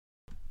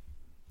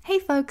Hey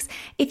folks,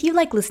 if you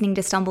like listening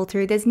to Stumble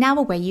Through, there's now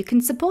a way you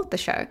can support the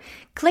show.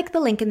 Click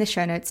the link in the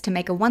show notes to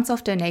make a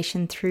once-off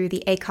donation through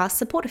the Acast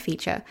supporter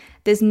feature.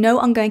 There's no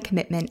ongoing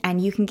commitment and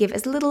you can give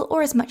as little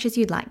or as much as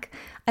you'd like.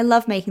 I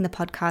love making the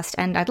podcast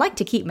and I'd like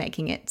to keep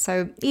making it,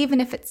 so even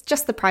if it's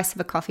just the price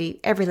of a coffee,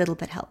 every little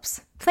bit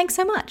helps. Thanks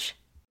so much.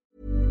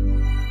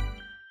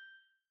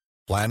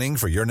 Planning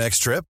for your next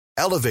trip?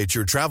 Elevate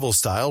your travel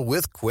style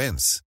with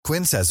Quince.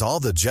 Quince has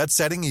all the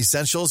jet-setting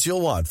essentials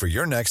you'll want for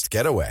your next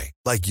getaway,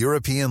 like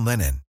European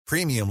linen,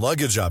 premium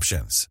luggage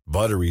options,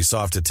 buttery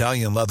soft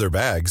Italian leather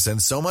bags,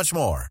 and so much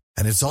more.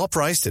 And it's all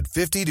priced at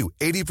 50 to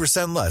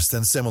 80% less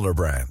than similar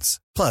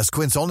brands. Plus,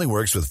 Quince only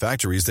works with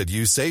factories that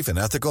use safe and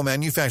ethical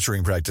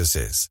manufacturing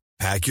practices.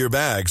 Pack your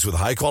bags with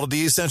high-quality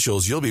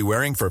essentials you'll be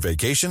wearing for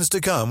vacations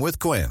to come with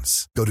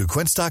Quince. Go to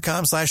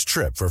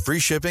quince.com/trip for free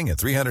shipping and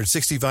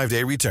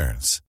 365-day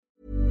returns.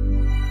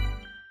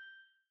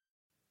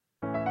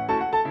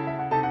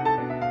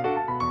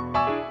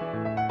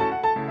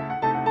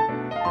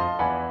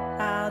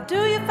 How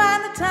do you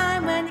find the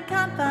time when you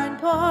can't find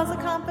pause? A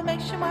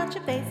confirmation what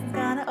your face is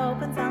gonna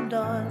open some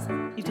doors.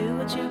 You do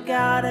what you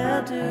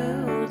gotta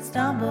do to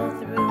stumble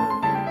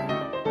through.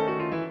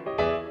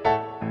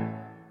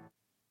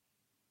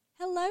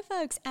 Hello,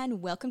 folks,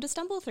 and welcome to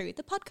Stumble Through,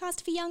 the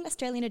podcast for young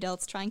Australian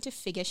adults trying to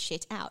figure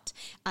shit out.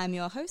 I'm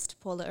your host,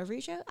 Paula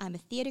Arujo. I'm a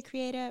theatre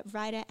creator,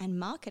 writer,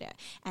 and marketer.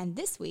 And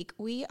this week,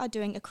 we are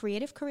doing a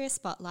creative career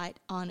spotlight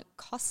on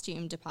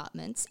costume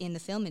departments in the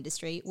film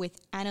industry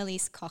with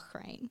Annalise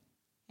Cochrane.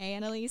 Hey,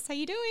 Annalise, how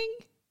you doing?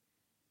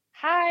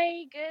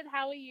 Hi, good.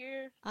 How are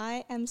you?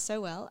 I am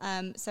so well.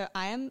 So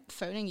I am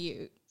phoning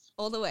you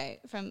all the way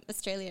from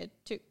Australia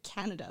to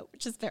Canada,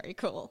 which is very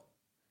cool.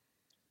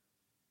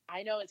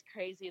 I know it's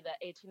crazy. The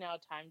 18-hour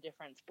time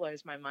difference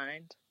blows my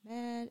mind.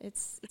 Man,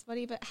 it's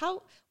funny, but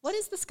what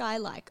is the sky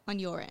like on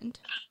your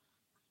end?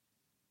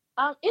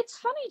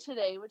 It's sunny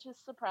today, which is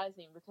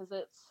surprising because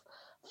it's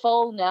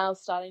fall now,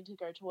 starting to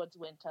go towards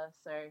winter.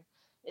 So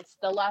it's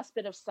the last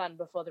bit of sun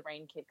before the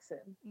rain kicks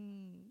in.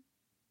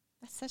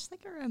 That's such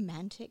like a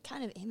romantic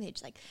kind of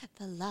image, like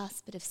the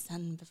last bit of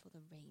sun before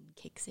the rain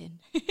kicks in.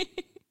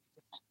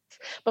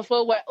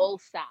 Before we're all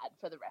sad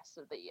for the rest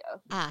of the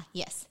year. Ah,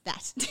 yes,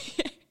 that.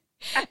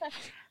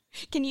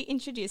 Can you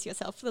introduce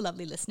yourself for the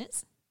lovely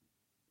listeners?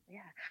 Yeah.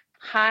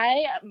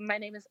 Hi, my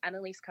name is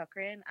Annalise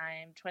Cochrane.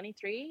 I'm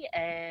 23,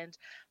 and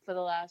for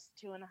the last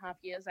 2.5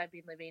 years, I've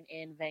been living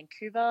in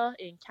Vancouver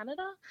in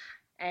Canada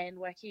and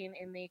working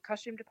in the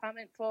costume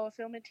department for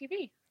film and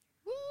TV.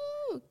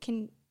 Woo!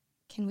 Can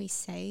we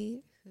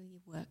say who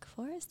you work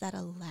for? Is that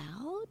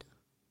allowed?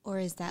 Or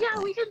is that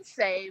we can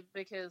say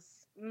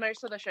because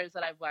most of the shows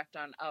that I've worked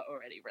on are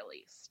already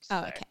released.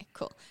 Oh, okay,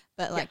 cool.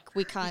 But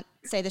we can't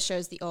say the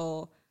shows that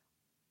you're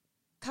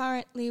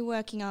currently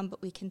working on,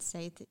 but we can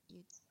say that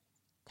you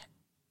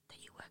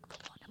work for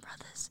Warner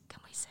Brothers.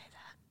 Can we say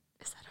that?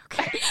 Is that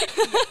okay?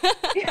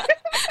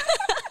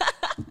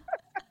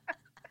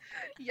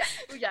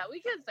 yeah,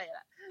 we can say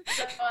that.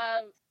 So,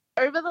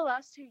 over the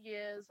last 2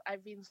 years,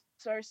 I've been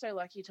so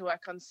lucky to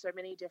work on so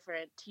many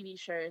different TV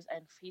shows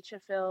and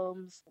feature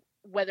films,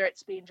 whether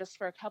it's been just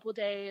for a couple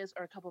days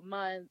or a couple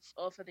months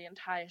or for the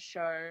entire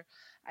show.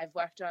 I've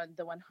worked on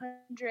The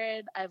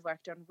 100, I've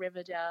worked on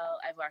Riverdale,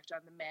 I've worked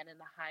on The Man in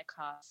the High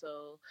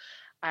Castle,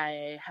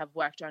 I have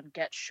worked on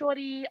Get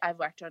Shorty, I've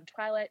worked on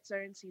Twilight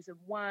Zone Season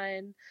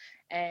 1,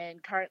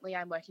 and currently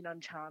I'm working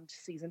on Charmed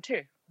Season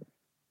 2.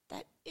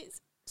 That is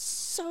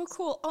so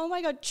cool. Oh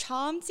my God,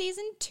 Charmed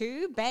Season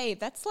 2? Babe,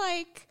 that's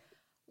like,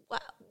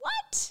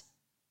 what?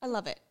 I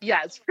love it.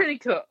 Yeah, it's pretty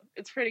cool.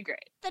 It's pretty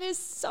great. That is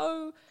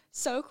so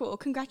cool.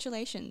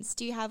 Congratulations.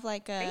 Do you have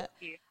like a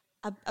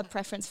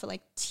preference for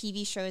like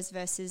TV shows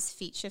versus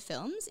feature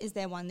films? Is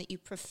there one that you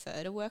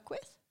prefer to work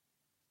with?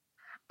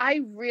 I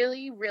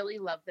really, really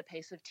love the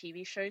pace of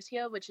TV shows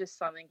here, which is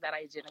something that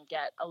I didn't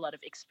get a lot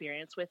of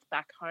experience with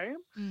back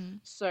home.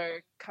 So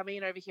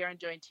coming over here and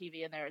doing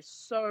TV, and there is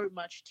so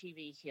much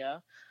TV here,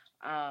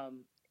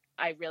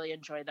 I really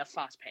enjoy the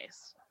fast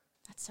pace.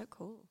 That's so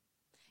cool.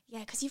 Yeah,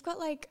 because you've got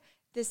like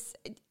this,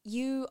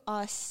 you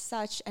are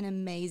such an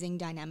amazing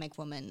dynamic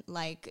woman.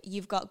 Like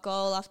you've got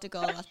goal after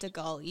goal after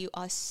goal. You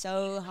are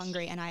so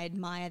hungry and I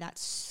admire that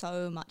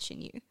so much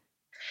in you.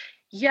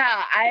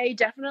 Yeah, I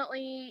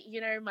definitely,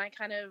 my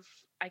kind of,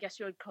 I guess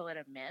you would call it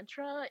a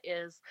mantra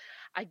is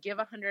I give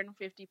 150%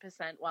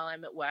 while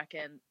I'm at work,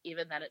 and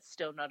even then it's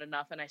still not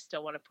enough and I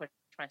still want to push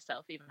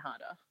myself even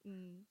harder.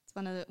 It's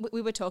one of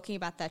we were talking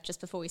about that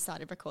just before we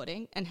started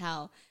recording and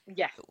how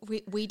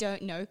we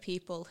don't know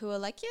people who are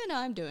like, yeah, no,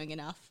 I'm doing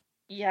enough.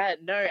 Yeah,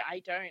 no, I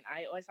don't.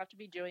 I always have to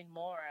be doing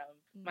more.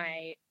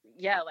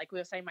 Like we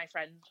were saying, my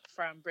friend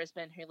from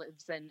Brisbane who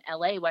lives in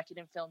LA working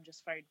in film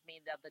just phoned me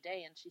the other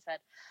day and she said,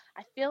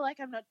 I feel like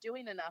I'm not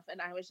doing enough. And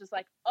I was just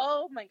like,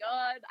 oh my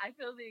God, I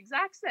feel the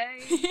exact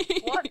same.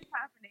 What's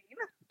happening?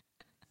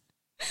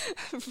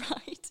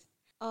 Right.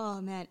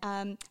 Oh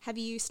man. Have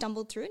you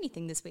stumbled through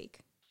anything this week?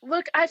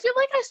 Look, I feel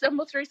like I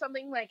stumble through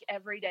something like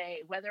every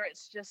day, whether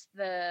it's just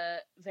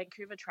the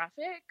Vancouver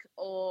traffic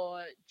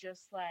or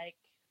just like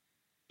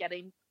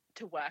getting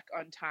to work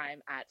on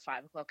time at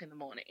 5 o'clock in the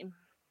morning.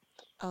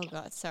 Oh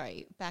God,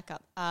 sorry, back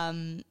up.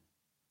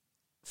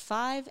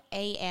 5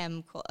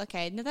 a.m. call.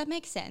 Okay, no, that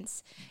makes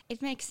sense.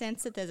 It makes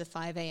sense that there's a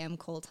 5 a.m.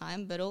 call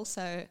time, but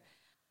also,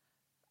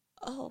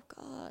 oh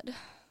God.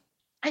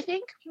 I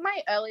think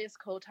my earliest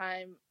call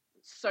time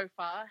so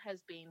far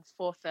has been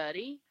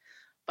 4:30,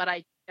 but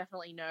I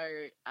definitely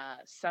know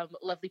some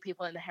lovely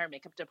people in the hair and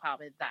makeup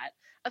department that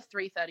a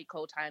 3:30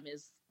 call time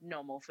is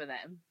normal for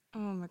them. Oh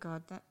my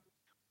God, that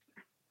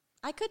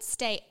I could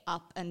stay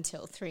up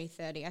until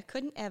 3:30. I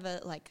couldn't ever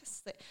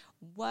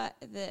what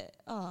the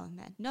oh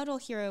man, not all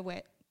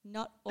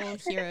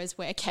heroes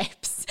wear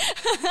capes.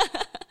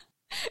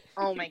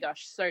 Oh my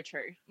gosh, so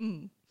true.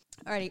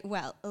 Alrighty,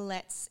 well,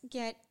 let's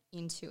get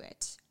into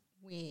it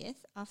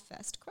with our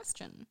first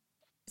question.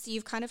 So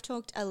you've kind of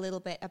talked a little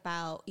bit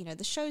about, you know,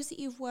 the shows that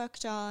you've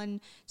worked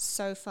on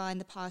so far in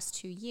the past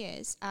 2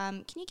 years.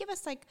 Can you give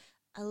us like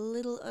a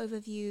little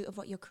overview of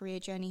what your career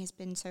journey has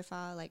been so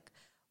far? Like,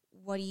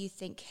 what do you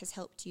think has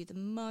helped you the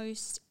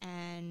most,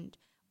 and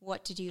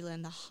what did you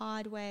learn the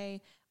hard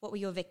way? What were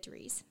your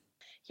victories?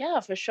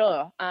 Yeah, for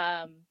sure.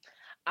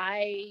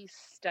 I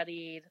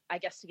studied, I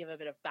guess to give a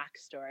bit of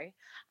backstory,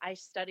 I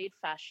studied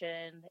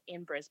fashion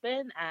in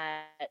Brisbane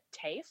at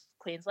TAFE,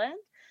 Queensland.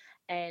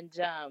 And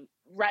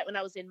right when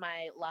I was in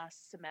my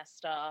last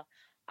semester,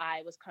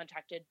 I was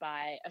contacted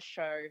by a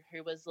show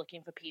who was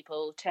looking for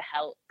people to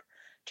help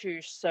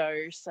to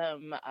sew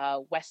some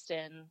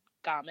Western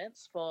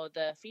garments for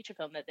the feature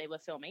film that they were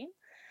filming.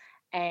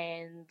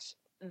 And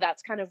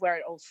that's kind of where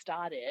it all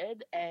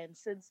started. And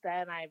since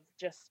then, I've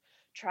just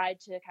tried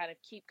to kind of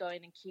keep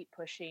going and keep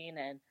pushing.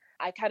 And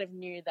I kind of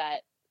knew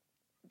that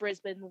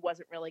Brisbane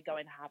wasn't really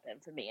going to happen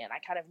for me. And I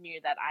kind of knew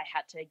that I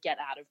had to get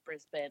out of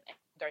Brisbane and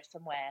go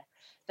somewhere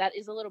that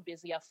is a little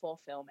busier for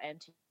film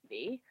and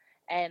TV.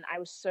 And I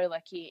was so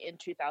lucky in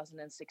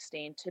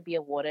 2016 to be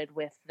awarded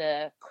with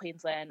the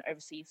Queensland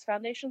Overseas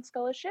Foundation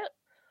Scholarship,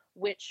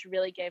 which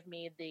really gave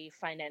me the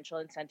financial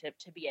incentive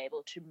to be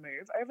able to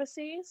move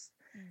overseas.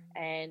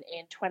 And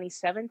in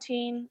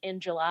 2017, in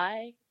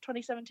July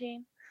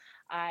 2017,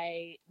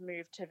 I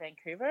moved to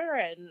Vancouver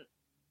and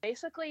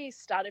basically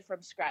started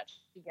from scratch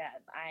again.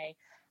 I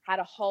had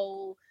a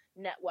whole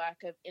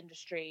network of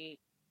industry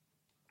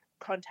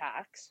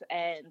contacts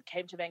and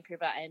came to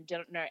Vancouver and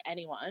didn't know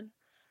anyone.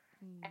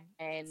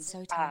 And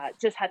So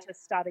just had to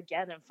start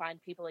again and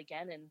find people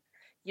again and,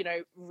 you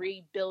know,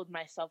 rebuild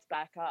myself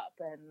back up.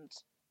 And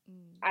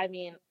I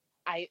mean,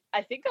 I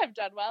think I've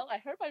done well. I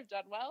hope I've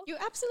done well. You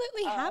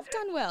absolutely have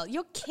done well.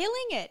 You're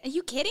killing it. Are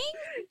you kidding?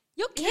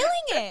 You're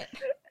killing it.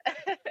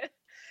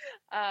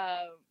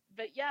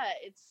 But yeah,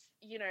 it's,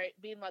 you know,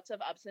 been lots of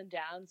ups and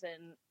downs,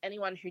 and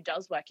anyone who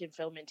does work in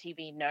film and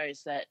TV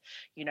knows that,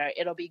 you know,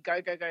 it'll be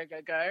go, go, go, go,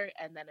 go,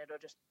 and then it'll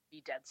just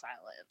be dead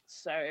silent.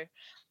 So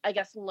I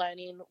guess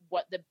learning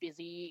what the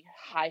busy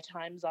high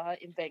times are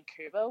in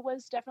Vancouver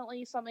was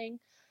definitely something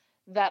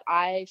that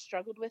I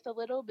struggled with a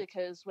little,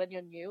 because when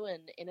you're new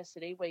and in a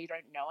city where you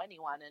don't know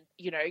anyone and,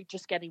 you know,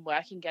 just getting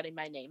work and getting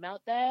my name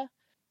out there,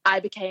 I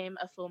became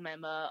a full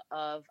member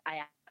of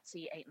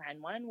IATSE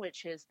 891,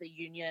 which is the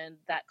union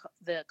that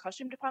the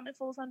costume department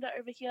falls under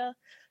over here.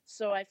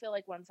 So I feel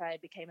like once I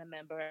became a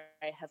member,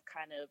 I have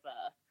kind of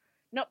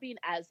not been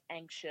as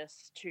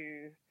anxious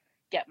to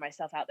get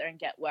myself out there and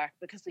get work,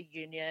 because the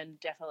union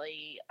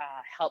definitely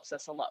helps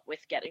us a lot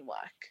with getting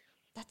work.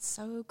 That's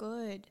so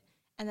good.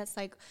 And that's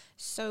like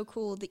so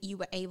cool that you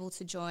were able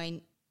to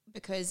join,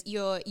 because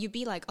you'd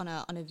be like on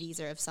a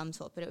visa of some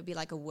sort, but it would be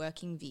like a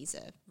working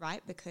visa,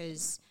 right?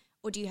 Because,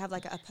 or do you have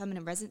like a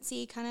permanent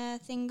residency kind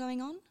of thing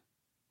going on?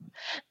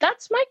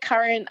 That's my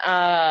current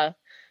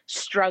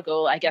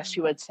struggle, I guess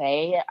you would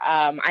say.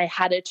 I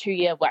had a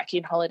 2-year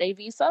working holiday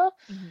visa,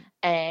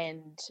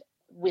 and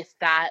with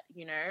that,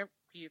 you know,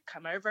 you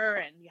come over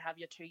and you have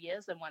your 2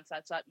 years, and once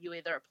that's up, you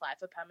either apply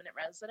for permanent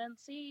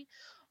residency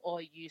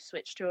or you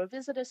switch to a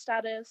visitor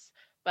status.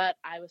 But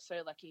I was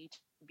so lucky to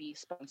be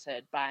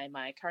sponsored by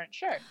my current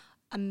show.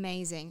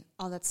 Amazing.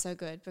 Oh, that's so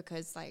good,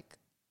 because like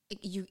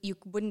you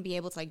wouldn't be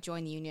able to like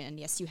join the union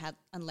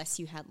unless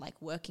you had like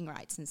working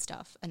rights and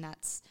stuff, and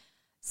that's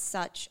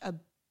such a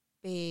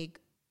big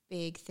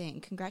thing.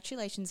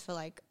 Congratulations for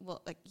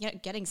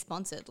getting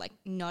sponsored. Like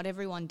not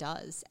everyone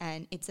does,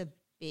 and it's a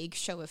big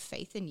show of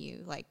faith in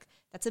you. Like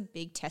that's a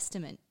big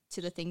testament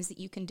to the things that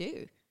you can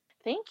do.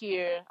 Thank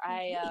you.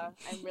 I'm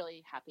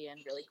really happy and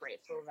really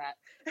grateful that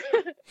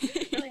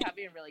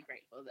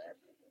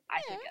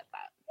I could get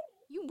that.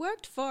 You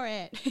worked for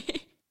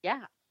it.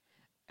 Yeah.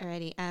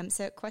 Alrighty.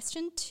 So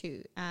question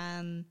 2.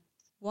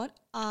 What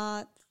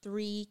are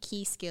 3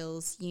 key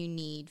skills you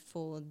need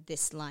for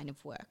this line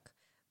of work?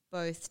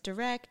 Both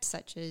direct,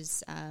 such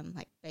as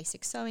like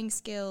basic sewing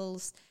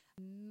skills,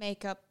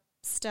 makeup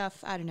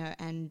stuff, I don't know,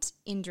 and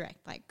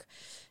indirect, like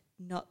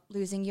not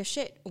losing your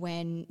shit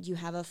when you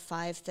have a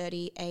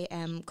 5:30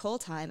 a.m. call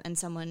time and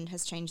someone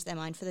has changed their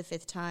mind for the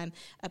 5th time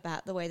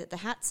about the way that the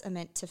hats are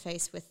meant to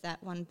face with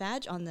that one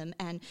badge on them.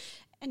 And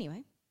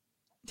anyway.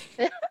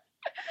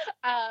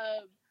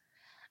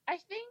 I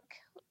think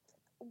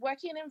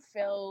working in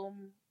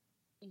film,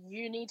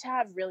 you need to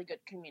have really good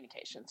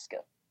communication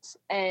skills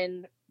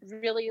and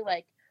really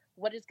like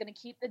what is going to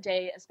keep the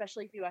day,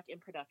 especially if you work in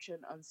production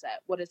on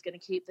set, what is going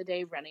to keep the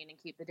day running and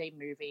keep the day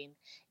moving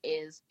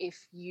is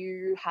if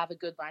you have a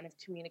good line of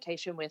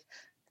communication with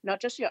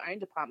not just your own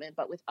department,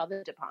 but with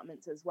other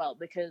departments as well,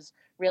 because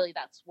really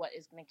that's what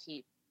is going to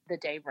keep the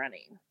day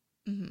running.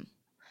 Mm-hmm. And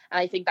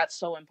I think that's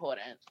so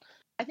important.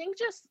 I think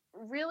just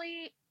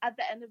really at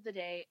the end of the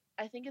day,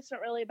 I think it's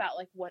not really about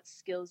like what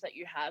skills that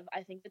you have.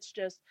 I think it's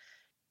just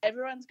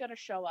everyone's going to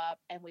show up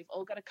and we've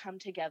all got to come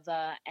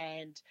together,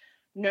 and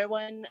no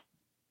one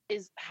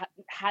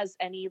has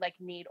any like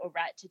need or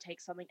right to take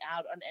something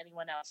out on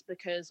anyone else,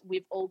 because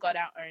we've all got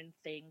our own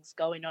things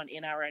going on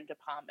in our own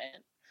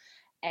department,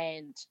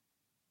 and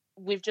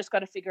we've just got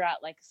to figure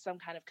out like some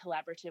kind of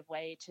collaborative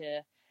way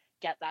to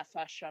get that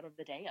first shot of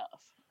the day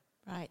off.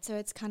 Right. So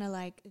it's kind of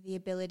like the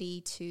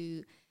ability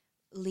to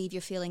leave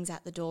your feelings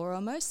at the door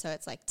almost. So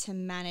it's like to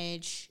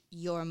manage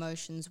your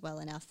emotions well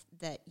enough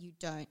that you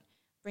don't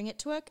bring it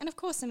to work. And of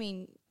course, I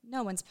mean,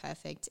 no one's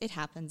perfect. It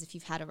happens if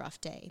you've had a rough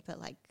day, but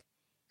like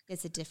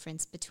there's a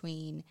difference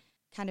between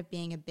kind of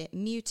being a bit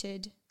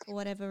muted for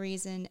whatever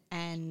reason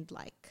and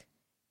like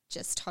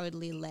just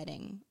totally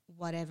letting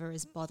whatever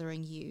is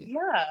bothering you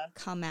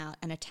come out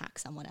and attack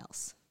someone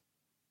else.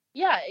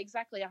 Yeah,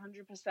 exactly,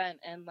 100%.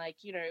 And like,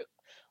 you know,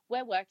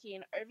 we're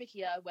working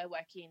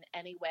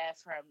anywhere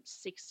from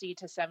 60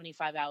 to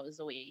 75 hours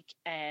a week.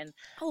 And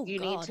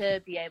need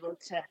to be able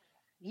to,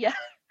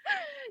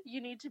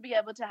 you need to be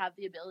able to have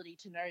the ability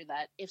to know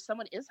that if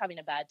someone is having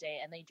a bad day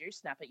and they do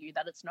snap at you,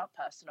 that it's not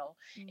personal.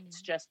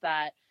 It's just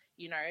that,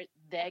 you know,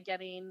 they're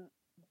getting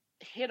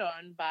hit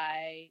on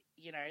by,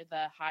 you know,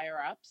 the higher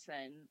ups,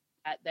 and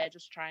they're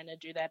just trying to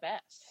do their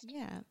best.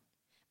 Yeah.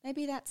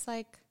 Maybe that's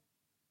like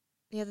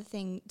the other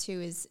thing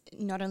too is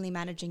not only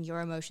managing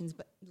your emotions,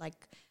 but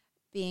like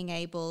being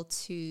able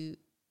to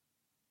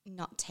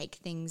not take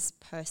things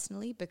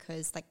personally,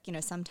 because like, you know,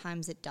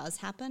 sometimes it does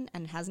happen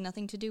and it has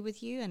nothing to do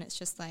with you, and it's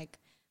just like,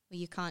 well,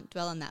 you can't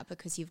dwell on that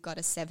because you've got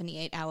a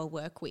 78-hour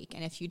work week,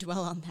 and if you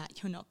dwell on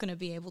that, you're not going to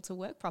be able to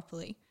work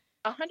properly.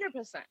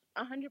 100%.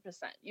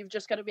 You've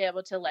just got to be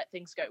able to let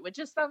things go, which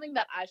is something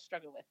that I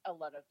struggle with a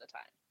lot of the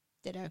time.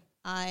 Ditto.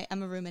 I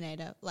am a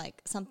ruminator.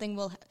 Like something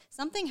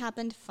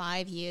happened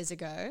 5 years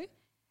ago,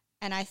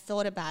 and I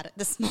thought about it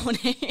this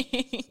morning.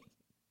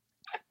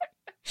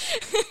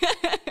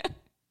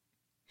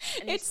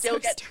 And you still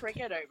get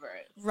triggered over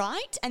it.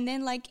 Right? And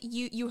then like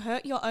you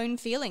hurt your own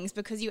feelings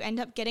because you end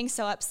up getting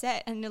so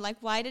upset, and you're like,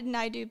 why didn't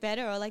I do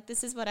better? Or like,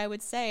 this is what I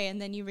would say.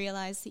 And then you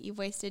realize that you've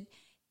wasted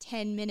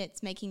 10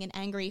 minutes making an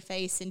angry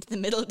face into the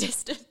middle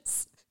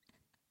distance.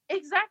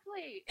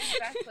 Exactly.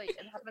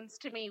 It happens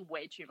to me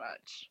way too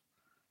much.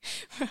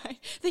 Right.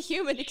 The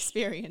human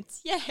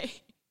experience.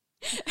 Yay.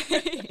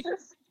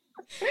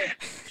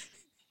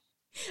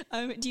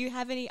 Do you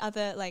have any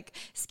other like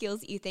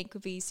skills that you think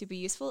would be super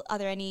useful? Are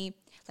there any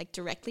like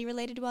directly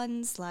related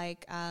ones,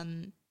 like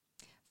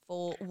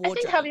for wardrobe? I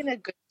think having a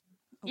good,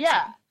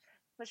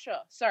 for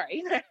sure.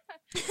 Sorry. I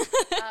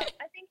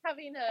think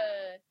having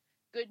a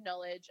good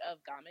knowledge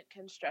of garment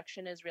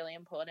construction is really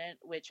important,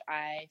 which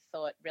I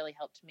thought really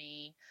helped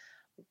me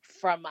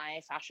from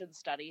my fashion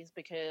studies,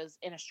 because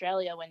in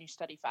Australia, when you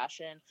study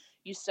fashion,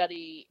 you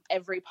study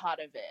every part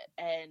of it,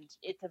 and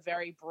it's a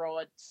very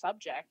broad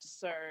subject.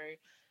 So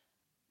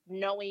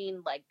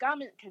knowing like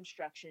garment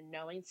construction,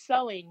 knowing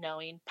sewing,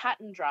 knowing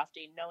pattern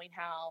drafting, knowing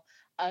how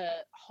a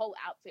whole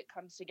outfit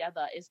comes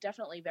together is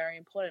definitely very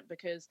important,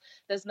 because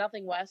there's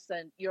nothing worse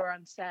than you're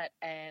on set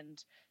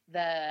and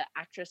the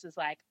actress is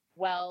like,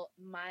 well,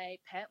 my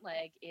pant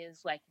leg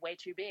is like way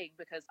too big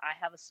because I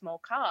have a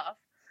small calf,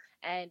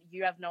 and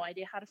you have no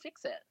idea how to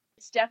fix it.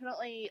 It's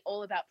definitely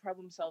all about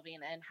problem solving,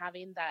 and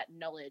having that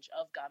knowledge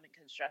of garment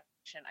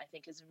construction, I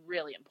think, is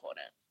really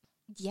important.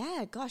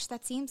 Yeah, gosh,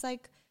 that seems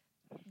like,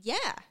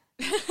 yeah.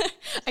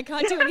 I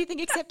can't do anything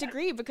except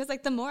agree, because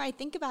like the more I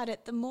think about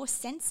it, the more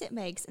sense it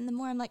makes, and the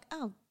more I'm like,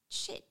 oh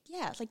shit,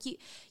 yeah, like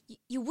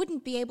you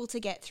wouldn't be able to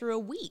get through a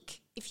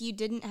week if you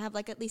didn't have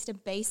like at least a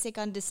basic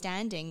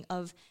understanding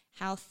of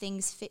how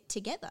things fit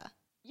together.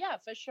 Yeah,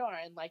 for sure.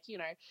 And like, you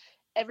know,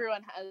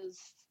 everyone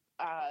has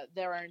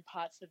their own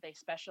parts that they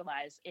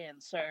specialize in.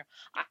 So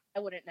I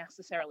wouldn't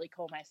necessarily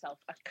call myself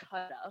a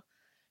cutter,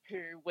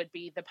 who would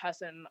be the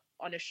person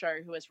on a show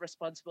who is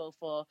responsible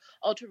for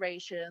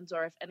alterations,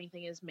 or if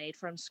anything is made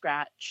from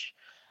scratch,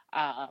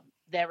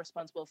 they're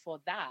responsible for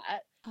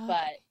that. Okay.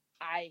 But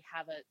I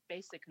have a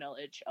basic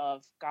knowledge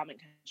of garment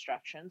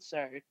construction,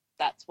 so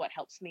that's what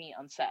helps me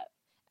on set.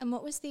 And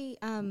what was the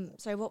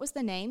what was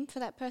the name for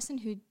that person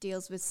who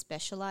deals with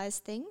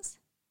specialized things?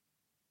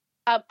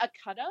 A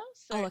cutter.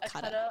 So a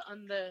cutter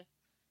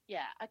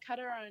a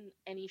cutter on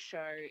any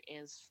show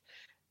is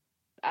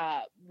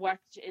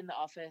worked in the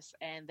office,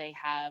 and they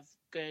have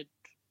good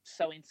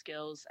sewing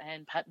skills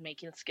and pattern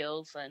making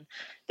skills, and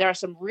there are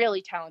some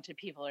really talented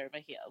people over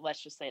here,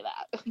 let's just say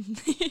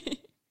that.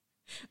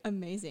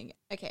 Amazing.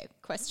 Okay,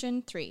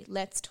 question 3.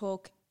 Let's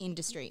talk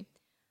industry.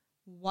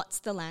 What's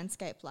the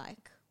landscape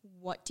like?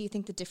 what do you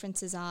think the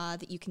differences are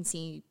that you can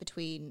see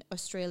between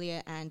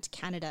Australia and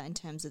Canada in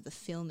terms of the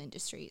film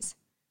industries?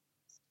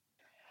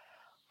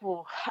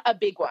 Ooh, a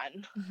big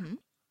one. Mm-hmm.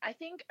 I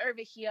think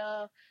over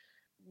here,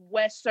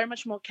 we're so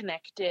much more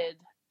connected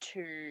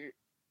to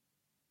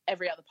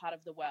every other part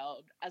of the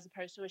world as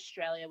opposed to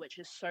Australia, which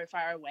is so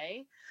far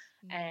away.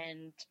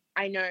 And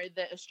I know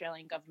the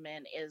Australian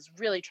government is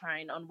really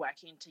trying on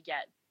working to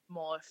get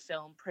more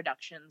film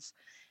productions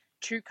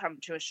to come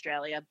to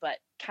Australia, but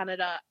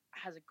Canada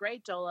has a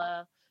great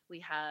dollar. We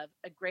have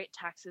a great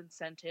tax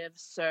incentive.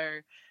 So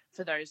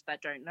for those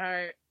that don't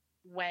know,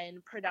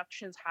 when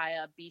productions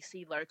hire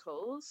BC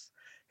locals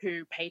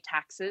who pay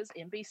taxes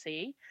in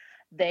BC,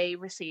 they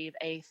receive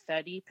a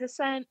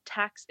 30%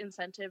 tax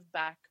incentive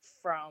back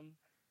from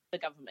the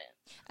government.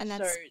 And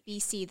that's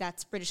BC,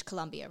 that's British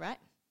Columbia, right?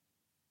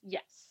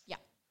 Yes. Yeah.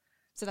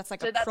 So that's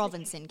like a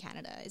province in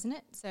Canada, isn't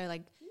it? So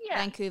like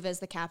Vancouver's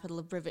the capital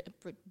of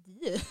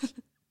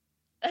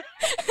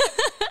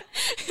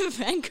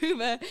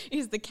Vancouver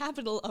is the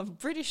capital of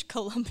British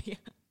Columbia.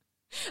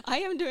 I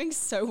am doing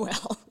so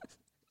well.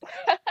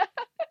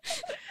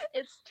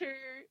 It's too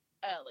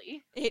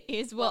early. It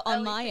is. Well,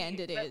 on my end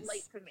it is.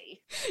 Late for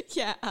me.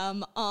 Yeah,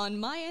 on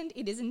my end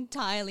it is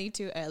entirely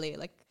too early.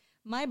 Like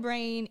my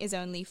brain is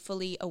only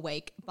fully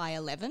awake by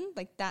 11.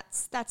 Like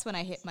that's when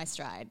I hit my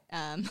stride.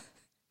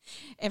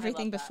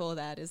 Everything before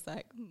that is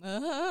like,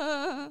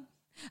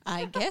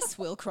 I guess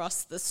we'll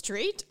cross the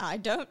street. I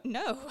don't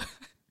know.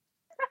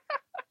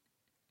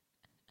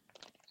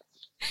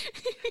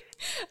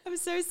 I'm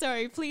so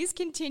sorry. Please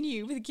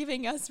continue with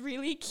giving us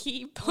really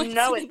key points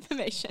of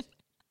information.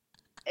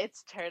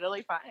 It's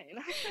totally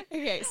fine.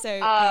 Okay,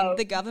 so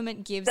the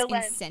government gives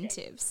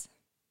incentives.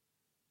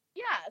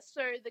 Yeah,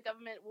 so the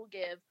government will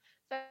give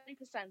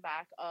 30%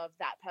 back of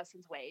that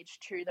person's wage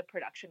to the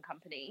production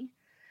company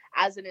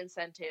as an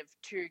incentive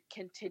to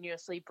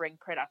continuously bring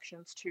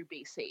productions to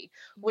BC,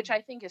 which I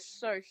think is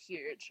so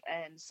huge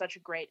and such a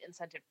great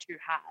incentive to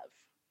have.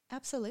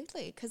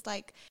 Absolutely, because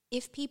like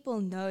if people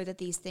know that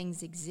these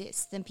things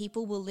exist, then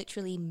people will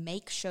literally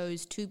make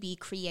shows to be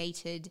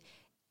created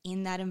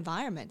in that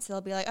environment. So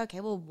they'll be like,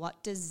 okay, well,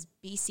 what does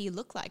BC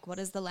look like? What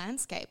is the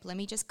landscape? Let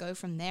me just go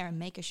from there and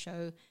make a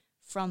show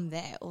from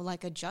there, or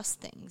like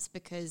adjust things,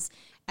 because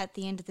at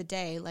the end of the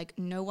day, like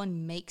no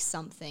one makes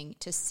something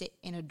to sit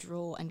in a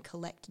drawer and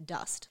collect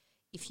dust.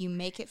 If you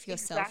make it for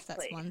yourself,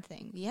 that's one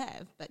thing.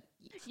 Yeah, but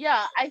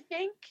yeah, I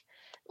think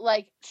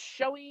like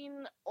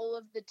showing all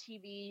of the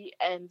TV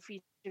and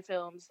feature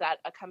films that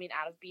are coming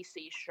out of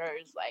BC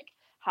shows like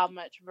how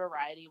much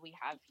variety we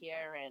have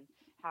here, and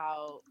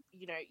how,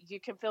 you know, you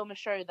can film a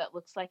show that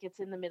looks like it's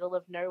in the middle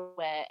of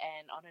nowhere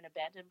and on an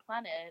abandoned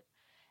planet,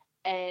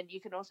 and you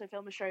can also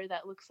film a show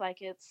that looks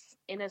like it's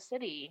in a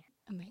city.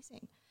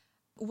 Amazing.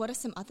 What are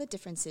some other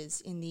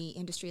differences in the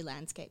industry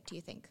landscape, do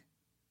you think?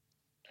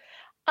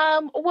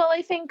 Well,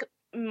 I think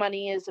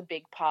money is a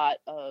big part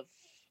of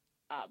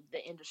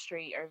the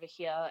industry over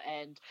here,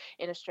 and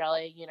in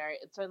Australia, you know,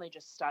 it's only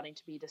just starting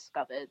to be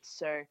discovered.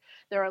 So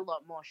there are a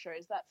lot more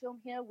shows that film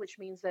here, which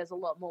means there's a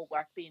lot more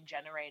work being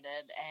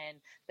generated, and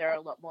there are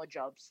a lot more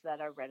jobs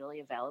that are readily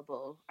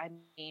available. I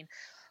mean,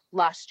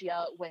 last year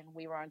when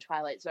we were on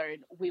Twilight Zone,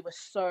 we were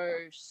so,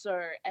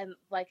 and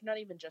like not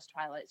even just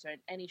Twilight Zone,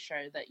 any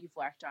show that you've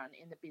worked on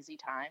in the busy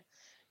time,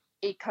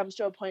 it comes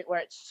to a point where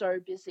it's so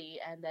busy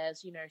and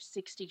there's, you know,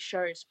 60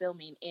 shows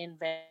filming in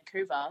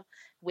Vancouver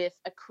with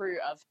a crew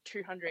of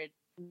 200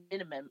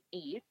 minimum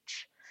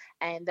each,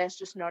 and there's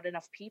just not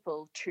enough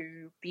people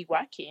to be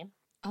working.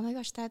 Oh my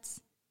gosh,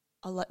 that's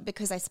a lot,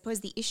 because I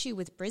suppose the issue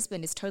with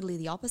Brisbane is totally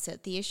the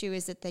opposite. The issue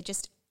is that there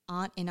just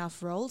aren't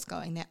enough roles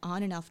going, there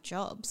aren't enough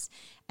jobs.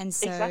 And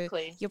so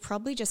you're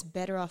probably just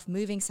better off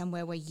moving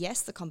somewhere where,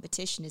 yes, the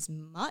competition is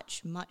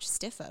much, much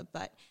stiffer,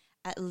 but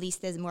at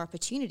least there's more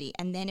opportunity.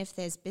 And then if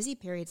there's busy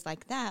periods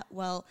like that,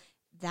 well,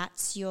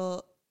 that's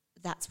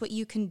what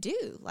you can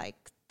do. Like,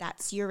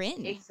 that's your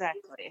in.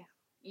 Exactly.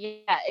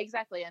 Yeah,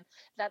 exactly. And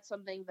that's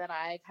something that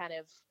I kind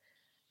of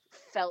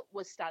felt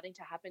was starting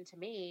to happen to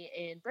me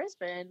in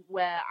Brisbane,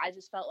 where I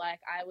just felt like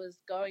I was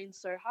going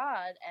so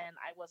hard and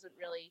I wasn't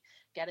really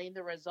getting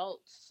the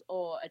results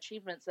or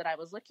achievements that I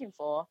was looking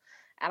for.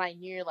 And I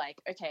knew, like,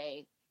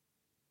 okay,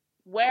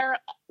 where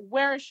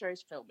are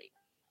shows filming?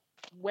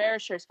 Where are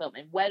shows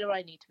filming? Where do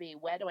I need to be?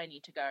 Where do I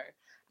need to go?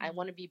 I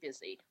want to be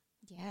busy.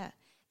 Yeah.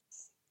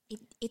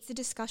 It's a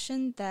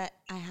discussion that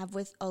I have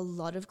with a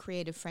lot of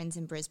creative friends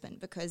in Brisbane,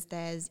 because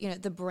there's, you know,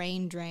 the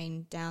brain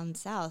drain down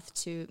south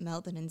to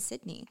Melbourne and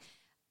Sydney.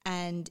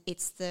 And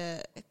it's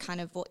the kind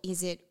of, what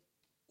is it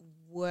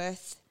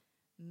worth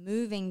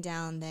moving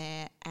down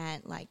there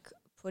and like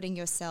putting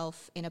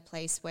yourself in a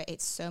place where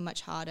it's so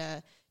much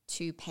harder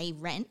to pay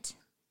rent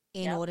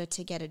in order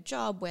to get a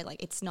job where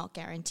like it's not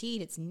guaranteed,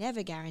 it's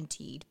never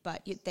guaranteed,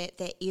 but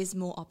there is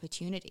more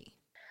opportunity.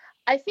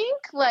 I think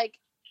like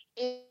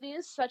it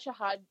is such a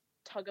hard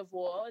tug of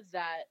war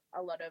that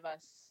a lot of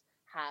us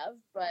have,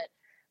 but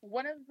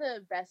one of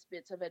the best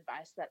bits of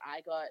advice that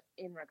I got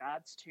in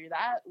regards to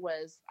that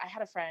was, I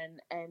had a friend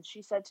and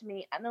she said to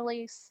me,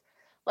 Annalise,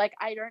 Like,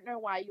 I don't know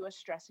why you are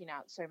stressing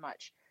out so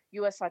much.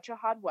 You are such a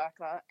hard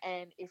worker,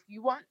 and if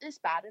you want this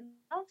bad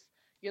enough,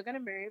 you're going to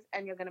move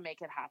and you're going to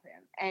make it happen.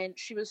 And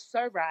she was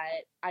so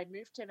right. I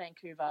moved to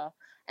Vancouver,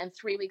 and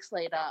 3 weeks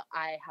later,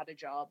 I had a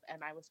job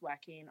and I was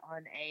working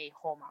on a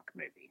Hallmark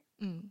movie.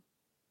 Mm.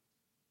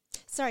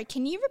 Sorry,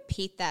 can you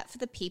repeat that for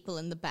the people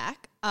in the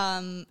back?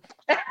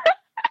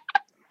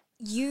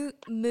 You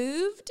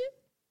moved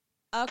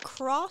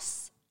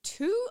across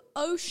 2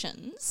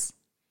 oceans,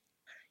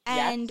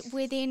 and Yes.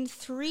 within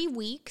 3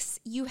 weeks,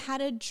 you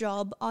had a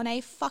job on a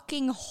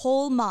fucking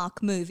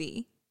Hallmark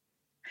movie.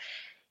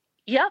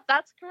 Yep,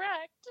 that's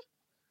correct.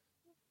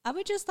 I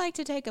would just like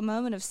to take a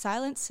moment of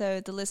silence so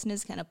the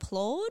listeners can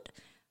applaud.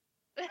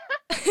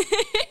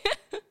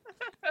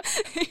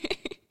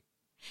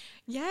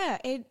 Yeah,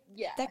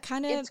 that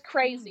kind of... It's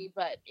crazy,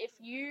 but if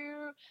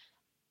you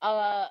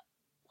are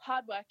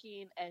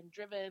hardworking and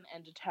driven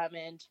and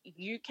determined,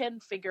 you can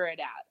figure it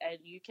out and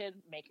you can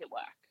make it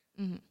work.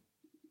 Mm-hmm.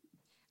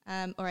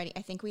 Alrighty,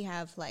 I think we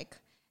have like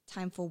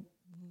time for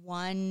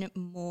one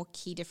more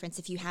key difference.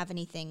 If you have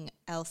anything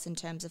else in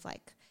terms of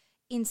like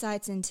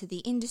insights into the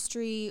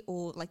industry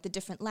or like the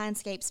different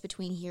landscapes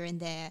between here and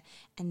there,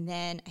 and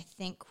then I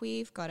think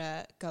we've got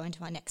to go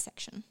into our next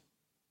section.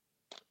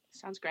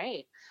 Sounds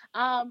great.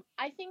 I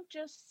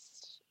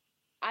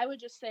would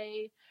just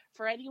say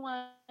for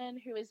anyone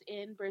who is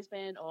in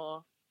Brisbane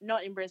or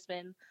not in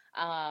Brisbane,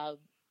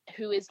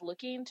 who is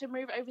looking to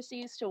move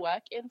overseas to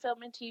work in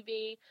film and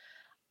TV,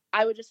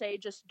 I would just say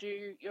just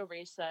do your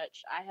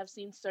research. I have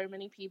seen so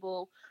many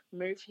people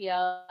move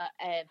here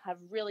and have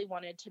really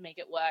wanted to make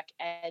it work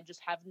and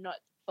just have not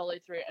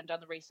followed through and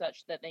done the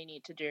research that they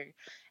need to do.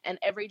 And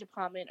every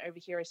department over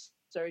here is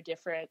so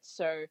different.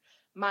 So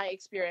my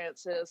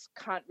experiences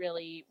can't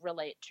really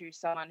relate to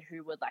someone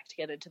who would like to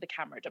get into the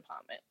camera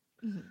department.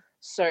 Mm-hmm.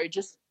 So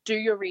just do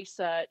your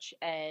research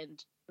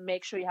and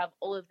make sure you have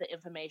all of the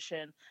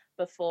information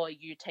before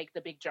you take the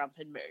big jump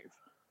and move.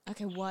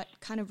 Okay, what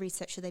kind of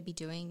research should they be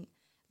doing?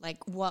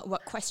 Like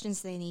what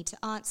questions do they need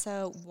to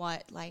answer?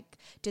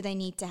 Do they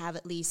need to have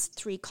at least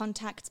 3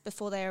 contacts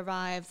before they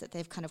arrive that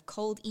they've kind of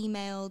cold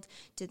emailed?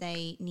 Do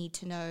they need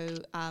to know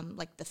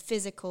like the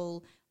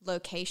physical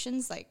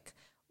locations, like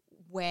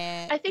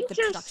where the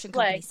production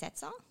company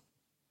sets are?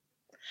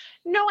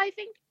 No, I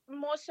think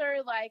more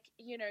so like,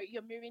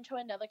 you're moving to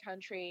another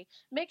country.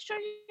 Make sure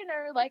you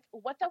know like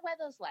what the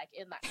weather's like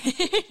in that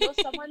country. If you're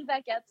someone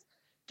that gets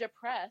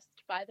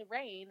depressed by the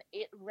rain,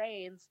 it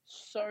rains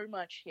so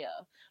much here.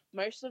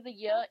 Most of the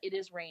year it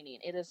is raining,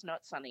 it is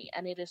not sunny,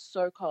 and it is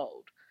so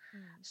cold.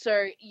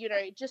 So,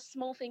 just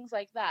small things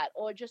like that,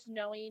 or just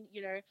knowing,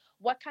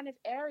 what kind of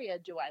area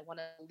do I want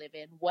to live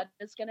in? What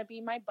is going to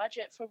be my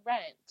budget for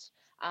rent?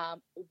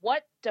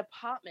 What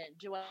department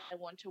do I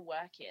want to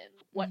work in?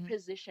 What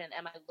position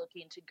am I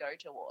looking to go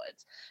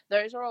towards?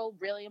 Those are all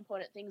really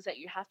important things that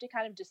you have to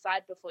kind of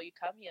decide before you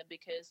come here,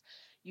 because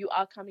you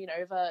are coming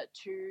over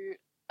to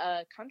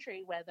a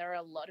country where there are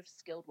a lot of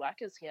skilled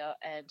workers here,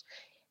 and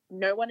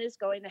no one is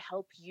going to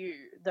help you.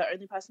 The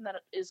only person that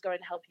is going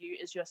to help you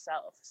is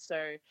yourself.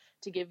 So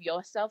to give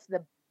yourself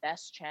the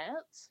best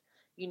chance,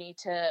 you need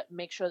to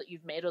make sure that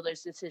you've made all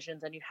those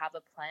decisions and you have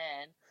a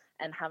plan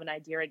and have an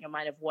idea in your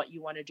mind of what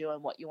you want to do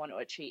and what you want to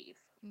achieve.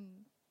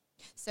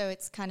 So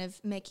it's kind of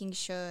making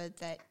sure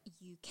that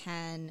you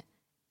can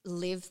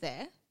live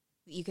there,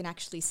 that you can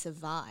actually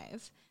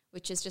survive,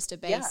 which is just a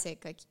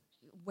basic, like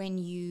when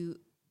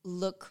you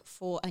look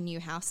for a new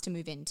house to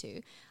move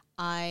into,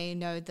 I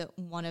know that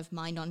one of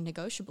my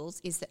non-negotiables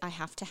is that I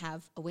have to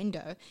have a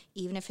window,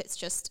 even if it's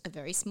just a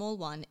very small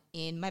one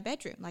in my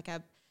bedroom. Like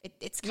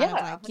it's kind of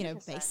like,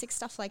 100%. Basic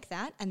stuff like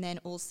that. And then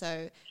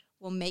also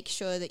we'll make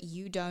sure that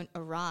you don't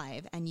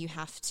arrive and you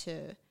have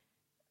to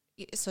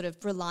sort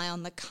of rely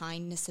on the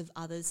kindness of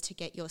others to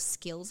get your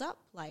skills up,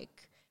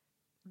 like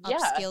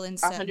upskill in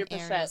certain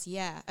 100%. areas.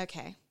 Yeah.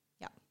 Okay.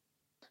 Yeah.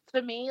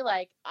 For me,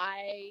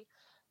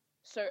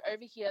 so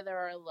over here there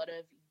are a lot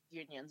of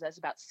unions. There's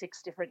about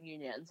 6 different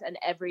unions, and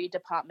every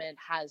department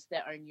has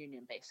their own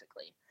union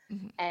basically.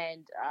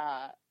 And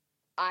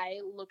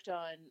I looked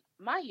on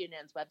my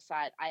union's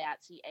website,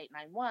 IATSE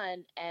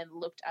 891, and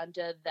looked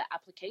under the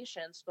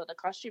applications for the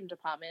costume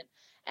department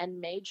and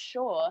made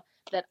sure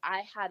that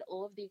I had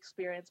all of the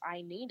experience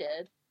I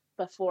needed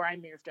before I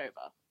moved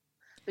over.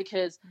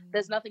 Because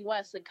there's nothing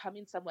worse than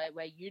coming somewhere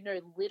where you know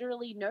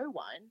literally no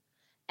one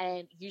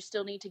and you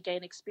still need to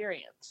gain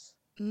experience.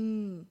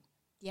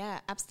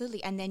 Yeah,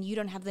 absolutely. And then you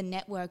don't have the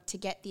network to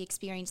get the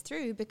experience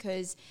through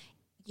because,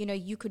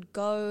 you could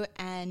go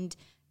and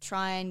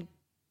try and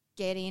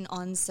get in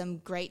on some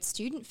great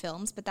student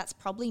films, but that's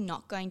probably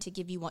not going to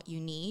give you what you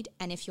need.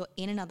 And if you're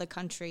in another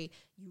country,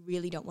 you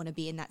really don't want to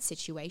be in that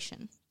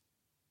situation.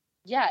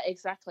 Yeah,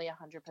 exactly,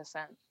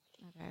 100%.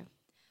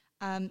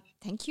 Okay.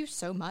 Thank you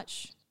so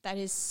much. That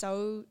is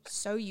so,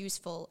 so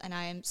useful. And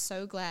I am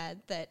so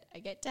glad that I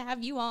get to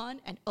have you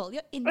on and all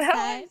your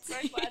insights.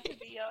 I'm so glad to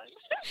be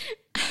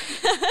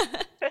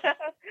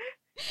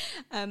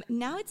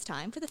Now it's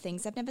time for the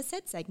Things I've Never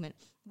Said segment,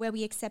 where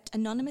we accept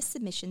anonymous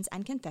submissions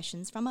and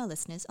confessions from our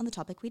listeners on the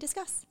topic we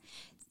discuss.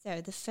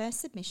 So the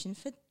first submission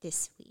for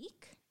this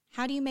week: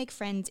 how do you make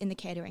friends in the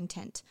catering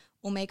tent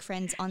or make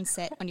friends on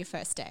set on your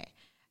first day?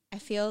 I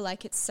feel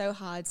like it's so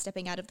hard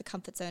stepping out of the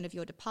comfort zone of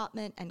your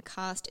department, and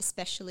cast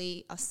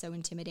especially are so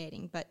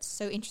intimidating, but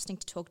so interesting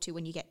to talk to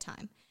when you get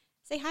time.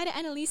 Say hi to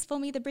Annalise for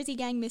me, the Brizzy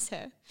gang miss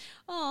her.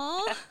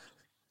 Aww.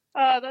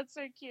 Oh, that's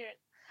so cute.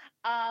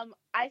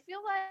 I feel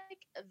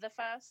like the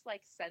first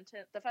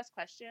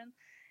question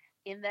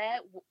in there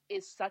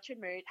is such a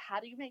mood. How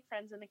do you make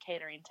friends in the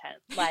catering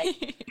tent?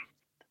 Like,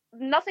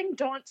 nothing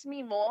daunts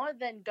me more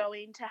than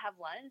going to have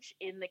lunch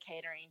in the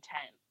catering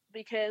tent,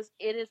 because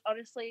it is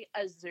honestly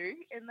a zoo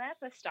in there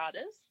for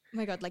starters. Oh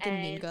my God, like in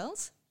Mean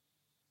Girls?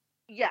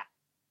 Yeah.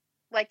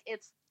 Like,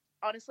 it's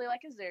honestly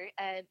like a zoo,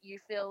 and you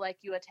feel like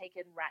you are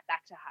taken right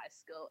back to high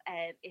school.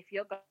 And if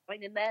you're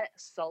going in there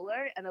solo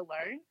and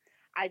alone,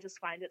 I just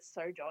find it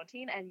so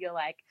daunting. And you're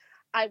like,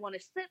 I want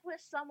to sit with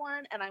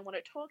someone and I want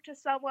to talk to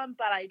someone,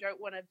 but I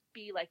don't want to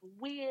be like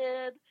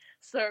weird.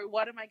 So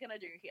what am I going to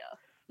do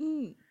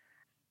here?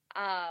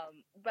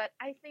 But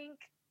I think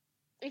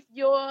if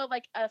you're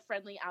like a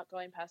friendly,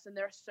 outgoing person,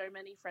 there are so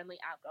many friendly,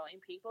 outgoing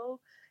people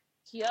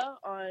here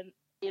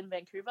in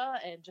Vancouver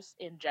and just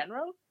in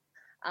general.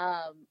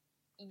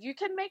 You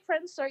can make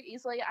friends so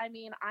easily. I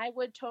mean, I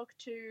would talk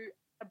to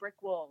a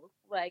brick wall.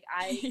 Like,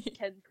 I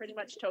can pretty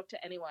much talk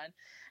to anyone.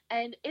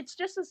 And it's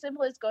just as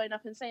simple as going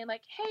up and saying,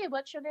 like, hey,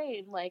 what's your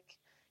name? Like,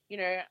 you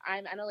know,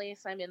 I'm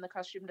Annalise, I'm in the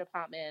costume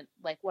department.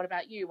 Like, what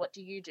about you? What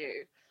do you do?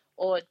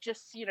 Or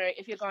just, you know,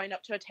 if you're going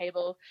up to a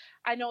table,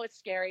 I know it's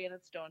scary and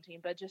it's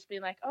daunting, but just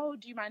being like, oh,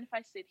 do you mind if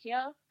I sit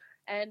here?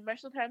 And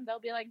most of the time they'll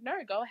be like, no,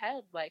 go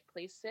ahead. Like,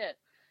 please sit.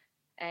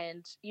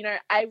 And, you know,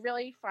 I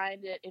really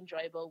find it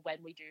enjoyable when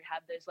we do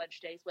have those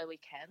lunch days where we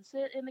can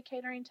sit in the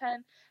catering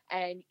tent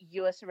and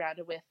you are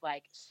surrounded with,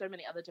 like, so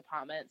many other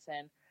departments.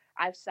 And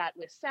I've sat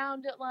with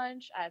sound at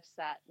lunch. I've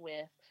sat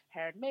with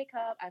hair and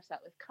makeup. I've sat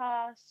with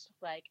cast.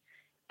 Like,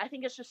 I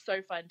think it's just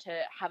so fun to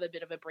have a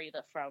bit of a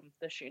breather from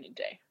the shooting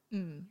day.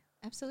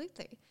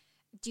 Absolutely.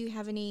 Do you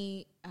have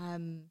any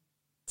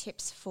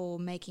tips for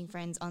making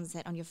friends on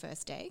set on your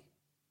first day?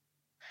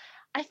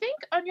 I think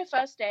on your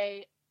first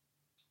day,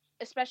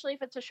 especially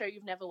if it's a show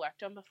you've never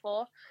worked on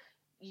before,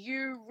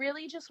 you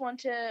really just want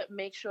to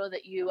make sure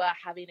that you are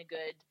having a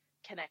good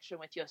connection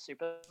with your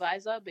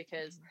supervisor,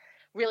 because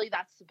really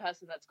that's the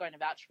person that's going to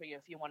vouch for you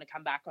if you want to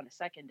come back on a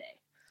second day.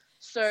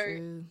 So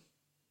True.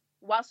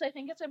 Whilst I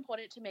think it's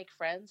important to make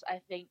friends,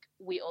 I think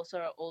we also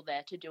are all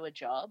there to do a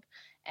job.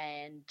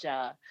 And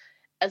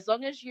as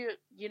long as you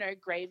know,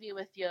 gravy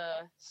with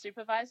your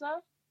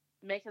supervisor,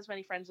 make as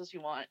many friends as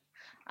you want.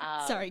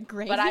 Sorry,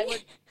 gravy? But I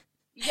would...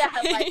 Yeah,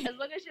 like, as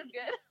long as you're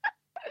good.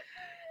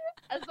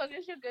 As long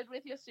as you're good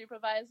with your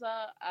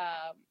supervisor,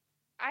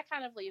 I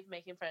kind of leave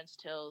making friends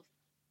till,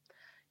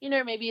 you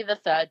know, maybe the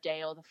third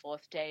day or the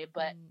fourth day.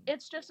 But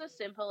it's just as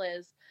simple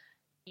as,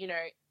 you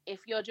know,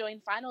 if you're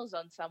doing finals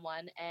on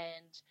someone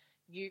and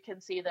you can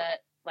see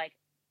that, like,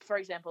 for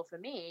example, for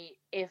me,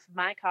 if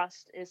my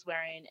cast is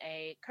wearing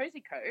a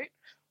cozy coat,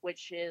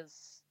 which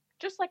is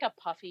just like a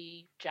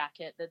puffy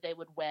jacket that they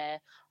would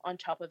wear on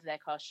top of their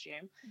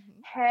costume,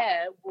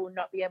 hair will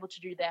not be able to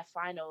do their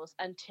finals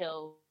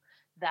until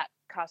that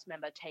cast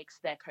member takes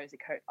their cozy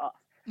coat off.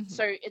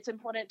 So it's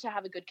important to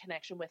have a good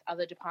connection with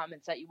other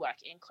departments that you work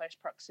in close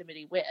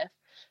proximity with.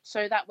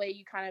 So that way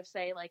you kind of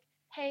say, like,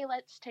 hey,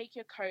 let's take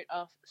your coat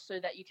off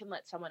so that you can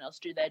let someone else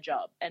do their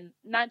job. And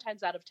 9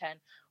 times out of 10,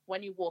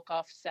 when you walk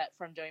off set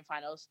from doing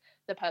finals,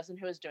 the person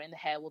who is doing the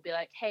hair will be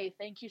like, hey,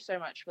 thank you so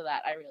much for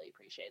that. I really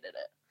appreciated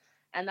it.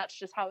 And that's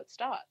just how it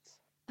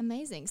starts.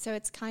 Amazing. So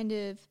it's kind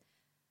of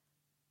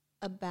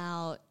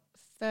about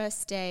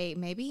first day,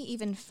 maybe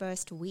even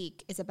first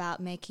week, is about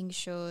making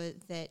sure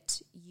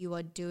that you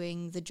are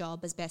doing the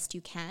job as best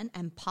you can.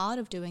 And part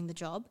of doing the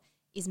job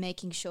is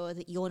making sure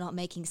that you're not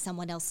making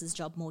someone else's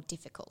job more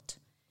difficult.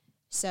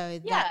 So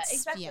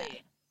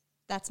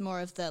that's more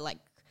of the, like,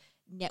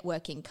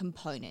 networking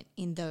component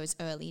in those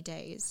early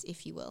days,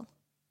 if you will.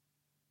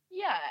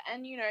 Yeah.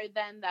 And, you know,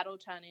 then that'll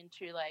turn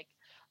into, like,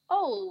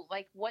 oh,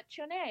 like, what's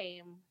your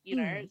name? You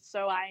know,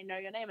 so I know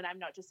your name, and I'm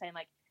not just saying,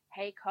 like,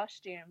 hey,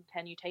 costume,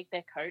 can you take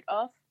their coat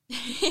off?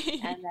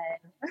 And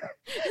then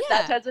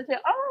that turns into,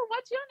 oh,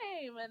 what's your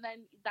name? And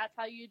then that's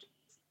how you just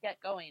get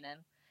going.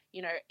 And,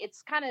 you know,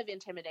 it's kind of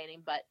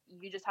intimidating, but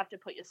you just have to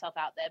put yourself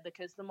out there,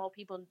 because the more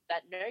people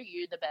that know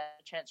you, the better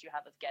chance you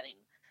have of getting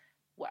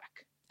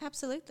work.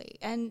 Absolutely.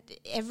 And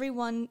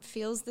everyone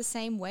feels the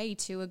same way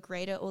to a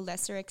greater or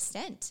lesser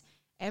extent.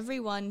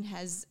 Everyone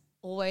has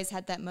always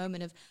had that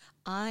moment of,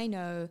 I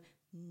know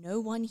no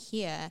one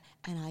here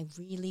and I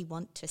really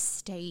want to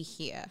stay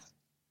here.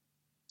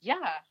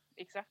 Yeah,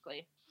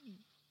 exactly.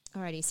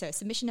 Alrighty, so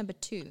submission number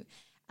 2.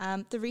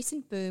 The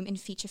recent boom in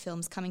feature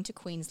films coming to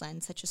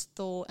Queensland, such as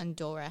Thor and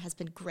Dora, has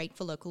been great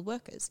for local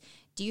workers.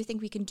 Do you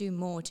think we can do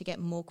more to get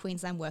more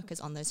Queensland workers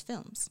on those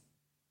films?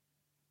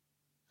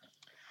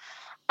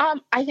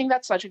 I think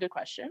that's such a good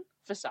question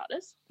for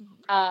starters.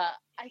 Mhm.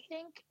 I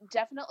think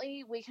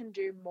definitely we can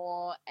do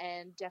more,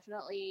 and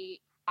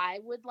definitely I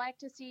would like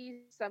to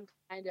see some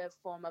kind of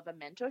form of a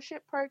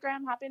mentorship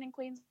program happen in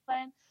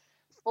Queensland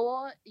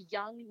for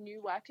young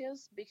new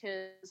workers,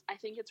 because I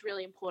think it's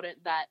really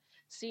important that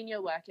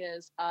senior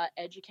workers are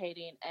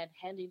educating and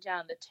handing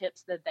down the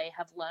tips that they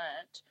have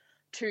learned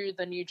to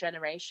the new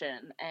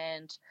generation.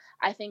 And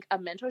I think a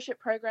mentorship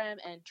program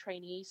and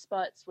trainee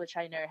spots, which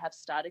I know have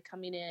started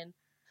coming in.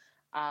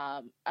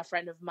 A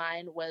friend of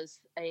mine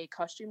was a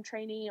costume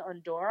trainee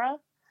on Dora,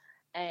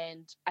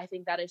 and I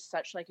think that is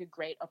such like a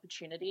great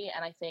opportunity.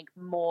 And I think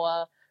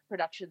more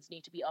productions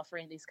need to be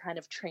offering these kind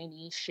of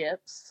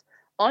traineeships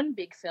on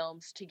big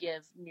films to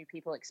give new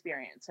people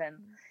experience. And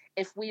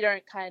if we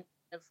don't kind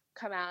of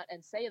come out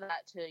and say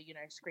that to,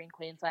 Screen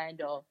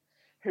Queensland or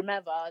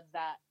whomever,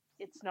 that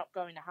it's not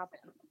going to happen.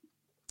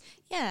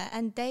 Yeah,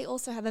 and they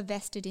also have a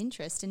vested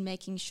interest in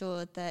making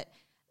sure that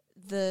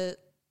the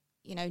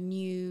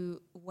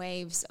new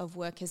waves of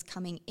workers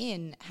coming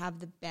in have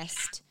the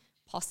best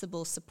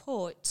possible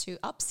support to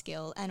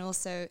upskill, and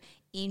also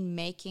in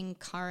making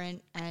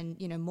current and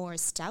more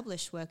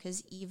established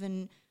workers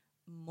even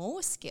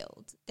more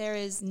skilled. There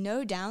is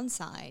no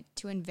downside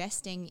to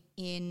investing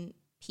in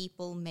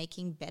people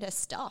making better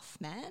stuff,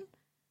 man.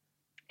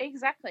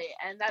 Exactly.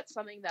 And that's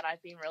something that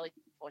I've been really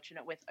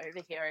fortunate with over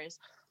here, is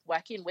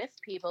working with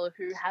people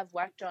who have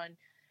worked on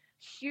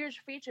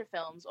huge feature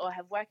films or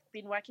have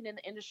been working in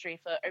the industry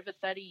for over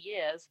 30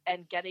 years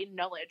and getting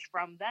knowledge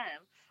from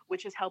them,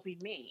 which is helping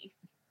me.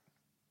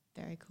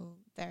 Very cool.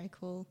 Very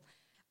cool.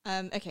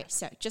 Okay,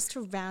 so just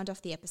to round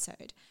off the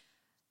episode,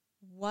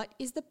 what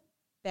is the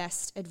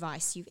best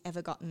advice you've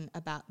ever gotten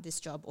about this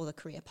job or the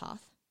career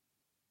path?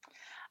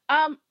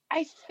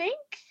 I think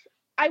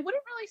I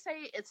wouldn't really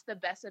say it's the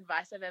best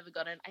advice I've ever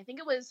gotten. I think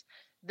it was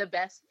the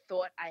best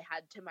thought I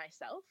had to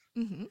myself,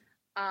 Mm-hmm.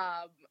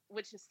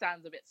 Which just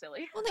sounds a bit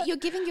silly. Well, that you're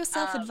giving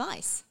yourself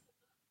advice.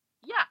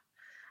 Yeah.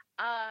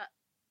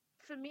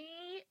 For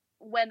me,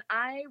 when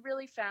I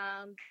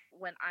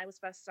was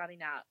first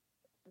starting out,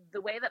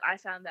 the way that I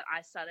found that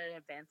I started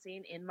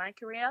advancing in my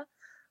career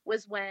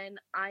was when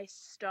I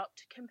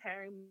stopped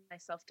comparing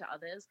myself to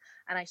others,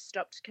 and I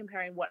stopped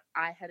comparing what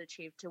I had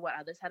achieved to what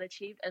others had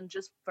achieved, and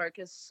just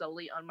focused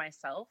solely on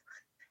myself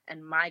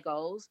and my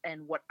goals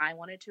and what I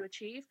wanted to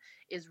achieve,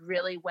 is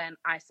really when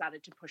I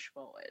started to push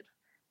forward.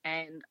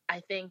 And I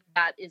think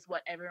that is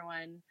what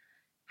everyone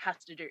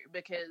has to do,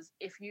 because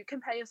if you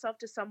compare yourself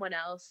to someone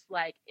else,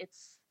 like,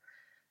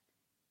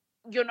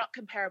 you're not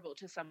comparable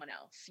to someone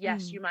else.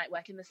 Yes, you might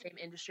work in the same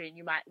industry and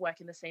you might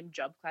work in the same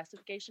job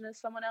classification as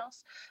someone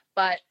else,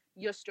 but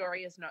your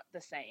story is not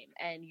the same,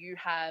 and you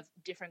have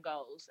different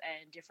goals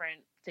and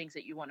different things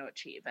that you want to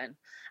achieve. And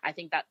I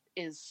think that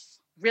is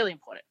really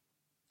important.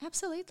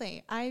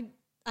 Absolutely. I'm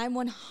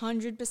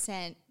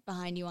 100%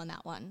 behind you on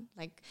that one.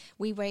 Like,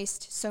 we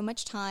waste so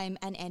much time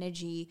and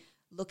energy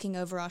looking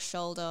over our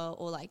shoulder,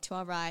 or like to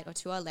our right or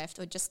to our left,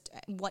 or just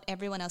what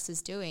everyone else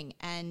is doing.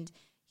 And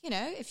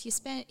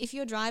if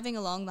you're driving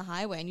along the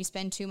highway and you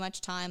spend too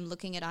much time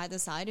looking at either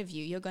side of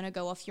you, you're going to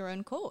go off your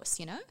own course,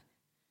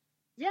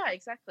 Yeah,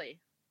 exactly.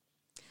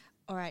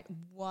 All right,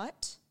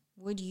 what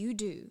would you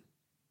do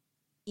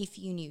if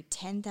you knew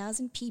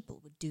 10,000 people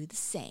would do the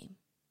same?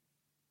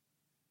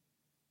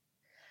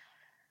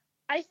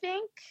 I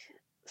think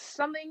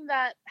something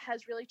that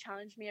has really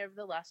challenged me over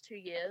the last 2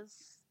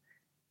 years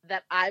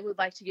that I would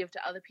like to give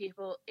to other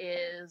people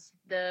is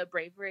the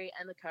bravery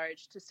and the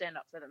courage to stand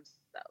up for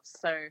themselves.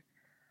 So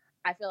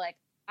I feel like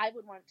I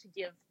would want to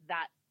give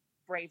that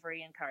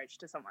bravery and courage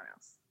to someone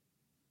else.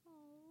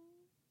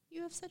 Oh,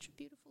 you have such a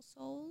beautiful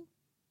soul.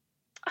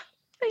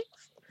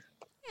 Thanks.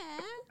 Yeah.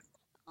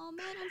 Oh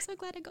man, I'm so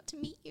glad I got to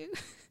meet you.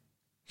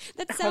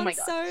 That sounds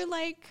so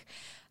like,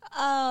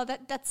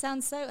 that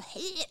sounds so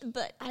hate,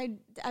 but I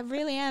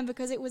really am,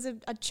 because it was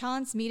a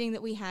chance meeting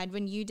that we had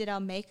when you did our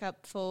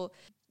makeup for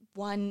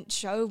one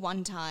show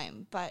one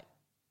time. But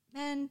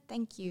man,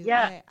 thank you.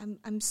 Yeah.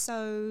 I'm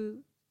so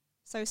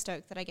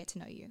stoked that I get to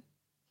know you.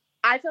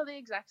 I feel the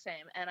exact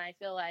same, and I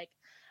feel like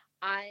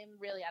I'm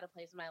really at a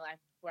place in my life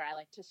where I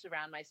like to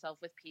surround myself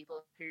with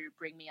people who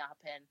bring me up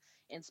and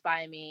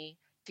inspire me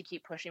to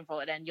keep pushing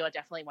forward, and you're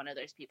definitely one of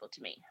those people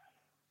to me.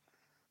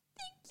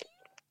 Thank you.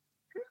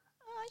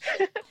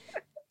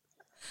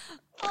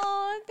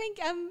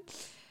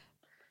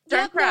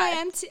 Don't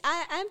cry. No,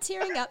 I am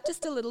tearing up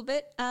just a little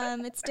bit.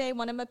 It's day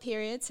 1 of my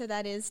period, so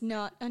that is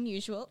not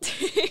unusual.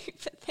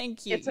 But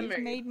thank you. You've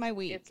made my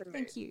week.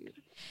 Thank you.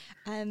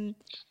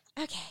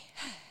 Okay.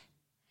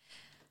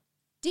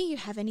 Do you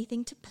have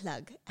anything to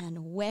plug,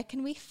 and where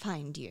can we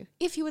find you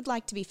if you would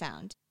like to be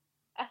found?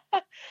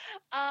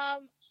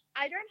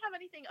 I don't have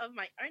anything of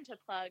my own to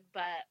plug,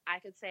 but I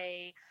could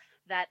say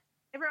that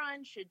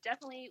everyone should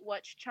definitely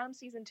watch Charmed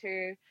Season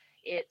 2.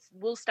 It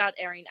will start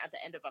airing at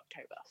the end of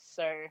October,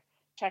 so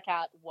check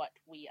out what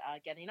we are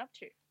getting up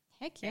to.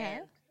 Heck yeah.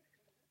 And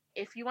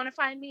if you want to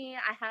find me,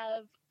 I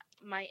have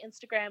my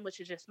Instagram, which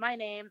is just my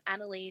name,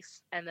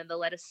 Annalise, and then the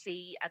letter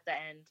C at the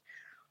end.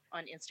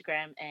 on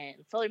Instagram and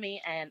follow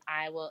me, and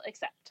I will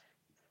accept.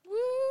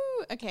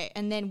 Woo! Okay,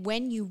 and then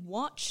when you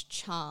watch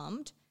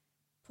Charmed,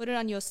 put it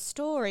on your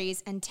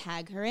stories and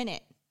tag her in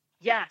it.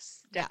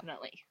 Yes,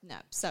 definitely. No,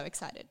 so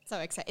excited. So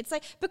excited. It's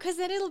like, because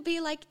then it'll be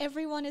like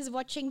everyone is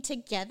watching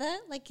together.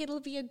 Like it'll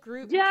be a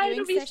group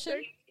viewing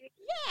session.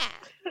 Yeah.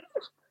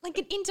 Like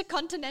an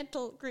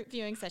intercontinental group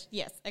viewing session.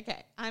 Yes.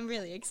 Okay. I'm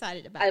really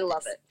excited about it. I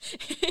love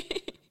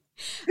it.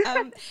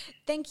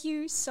 Thank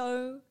you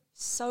so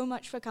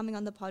much for coming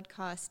on the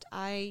podcast.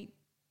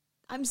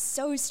 I'm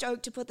so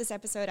stoked to put this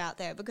episode out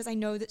there because I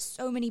know that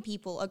so many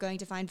people are going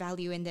to find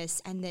value in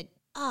this, and that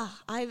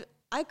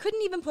I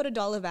couldn't even put a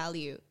dollar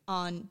value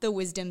on the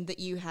wisdom that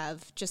you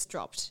have just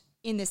dropped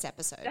in this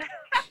episode.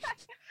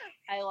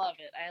 I love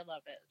it. I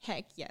love it.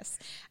 Heck yes.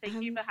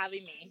 Thank you for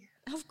having me.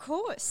 Of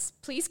course.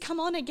 Please come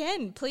on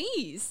again,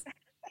 please.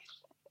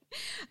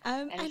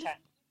 Anytime.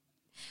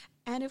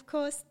 And of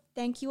course,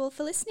 thank you all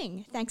for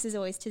listening. Thanks as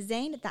always to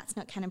Zane at That's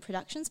Not Canon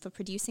Productions for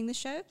producing the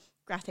show.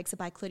 Graphics are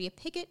by Claudia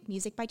Piggott,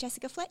 music by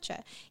Jessica Fletcher.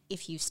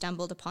 If you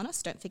stumbled upon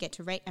us, don't forget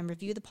to rate and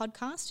review the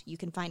podcast. You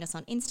can find us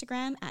on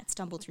Instagram at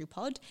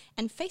StumbleThroughPod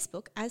and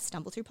Facebook as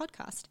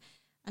StumbleThroughPodcast.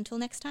 Until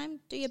next time,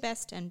 do your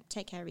best and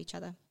take care of each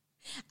other.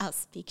 I'll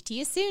speak to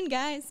you soon,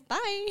 guys.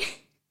 Bye.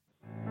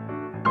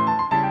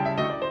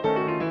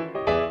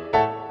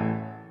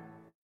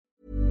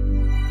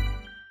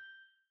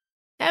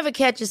 Ever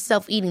catch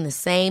yourself eating the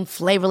same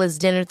flavorless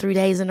dinner 3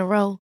 days in a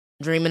row?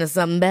 Dreaming of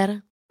something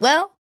better?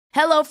 Well,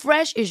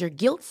 HelloFresh is your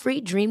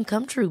guilt-free dream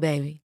come true,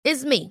 baby.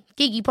 It's me,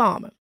 Keke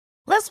Palmer.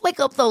 Let's wake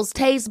up those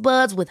taste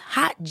buds with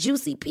hot,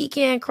 juicy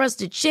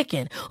pecan-crusted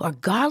chicken or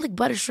garlic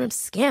butter shrimp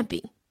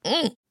scampi.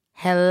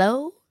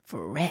 Hello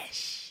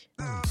Fresh.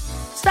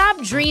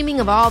 Stop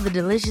dreaming of all the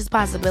delicious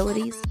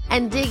possibilities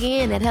and dig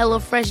in at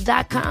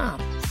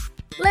HelloFresh.com.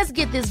 Let's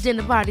get this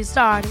dinner party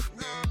started.